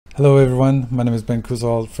Hello everyone, my name is Ben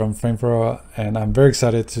Kuzal from Framethrower, and I'm very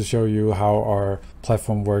excited to show you how our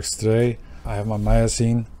platform works today. I have my Maya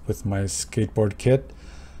scene with my skateboard kit.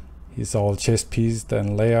 He's all chest-pieced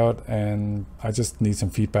and layout, and I just need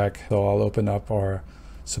some feedback. So I'll open up our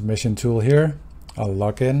submission tool here. I'll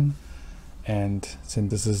log in, and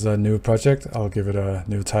since this is a new project, I'll give it a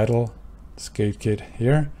new title, Skate Kit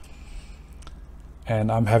here.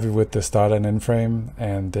 And I'm happy with the start and end frame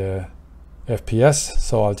and the FPS,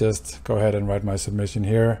 so I'll just go ahead and write my submission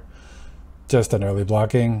here. Just an early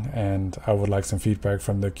blocking, and I would like some feedback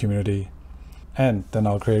from the community. And then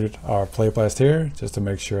I'll create our play blast here just to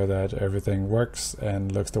make sure that everything works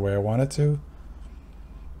and looks the way I want it to.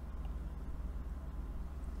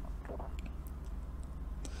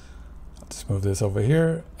 I'll just move this over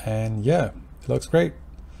here, and yeah, it looks great.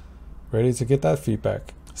 Ready to get that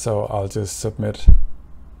feedback. So I'll just submit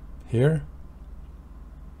here.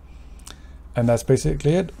 And that's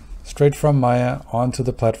basically it. Straight from Maya onto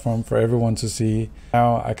the platform for everyone to see.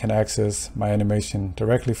 Now I can access my animation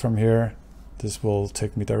directly from here. This will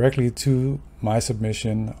take me directly to my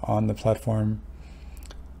submission on the platform.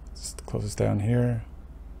 Just close this down here.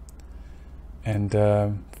 And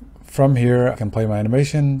from here I can play my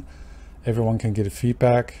animation. Everyone can get a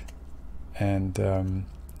feedback. And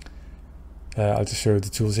I'll just show you the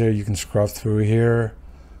tools here. You can scrub through here.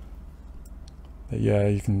 Yeah,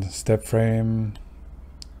 you can step frame,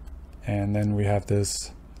 and then we have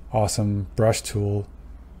this awesome brush tool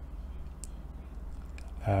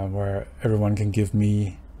where everyone can give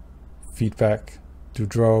me feedback, do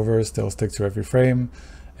drawovers. They'll stick to every frame,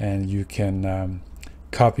 and you can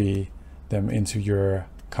copy them into your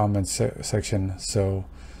comment section. So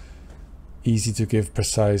easy to give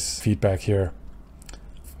precise feedback here.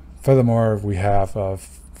 Furthermore, we have a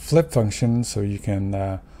flip function, so you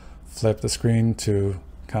can flip the screen to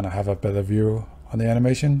kind of have a better view on the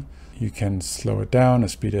animation. You can slow it down or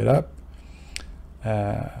speed it up.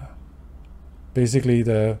 Basically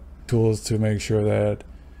the tools to make sure that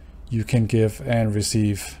you can give and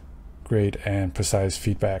receive great and precise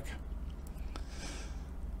feedback.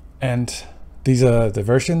 And these are the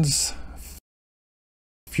versions.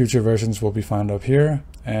 Future versions will be found up here,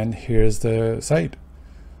 and here's the site.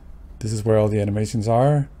 This is where all the animations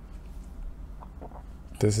are.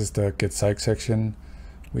 This is the Get Psyched section.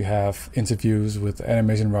 We have interviews with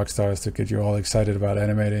animation rock stars to get you all excited about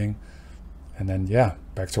animating. And then, yeah,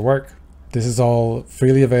 back to work. This is all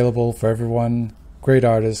freely available for everyone. Great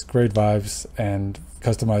artists, great vibes, and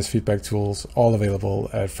customized feedback tools, all available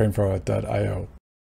at framethrower.io.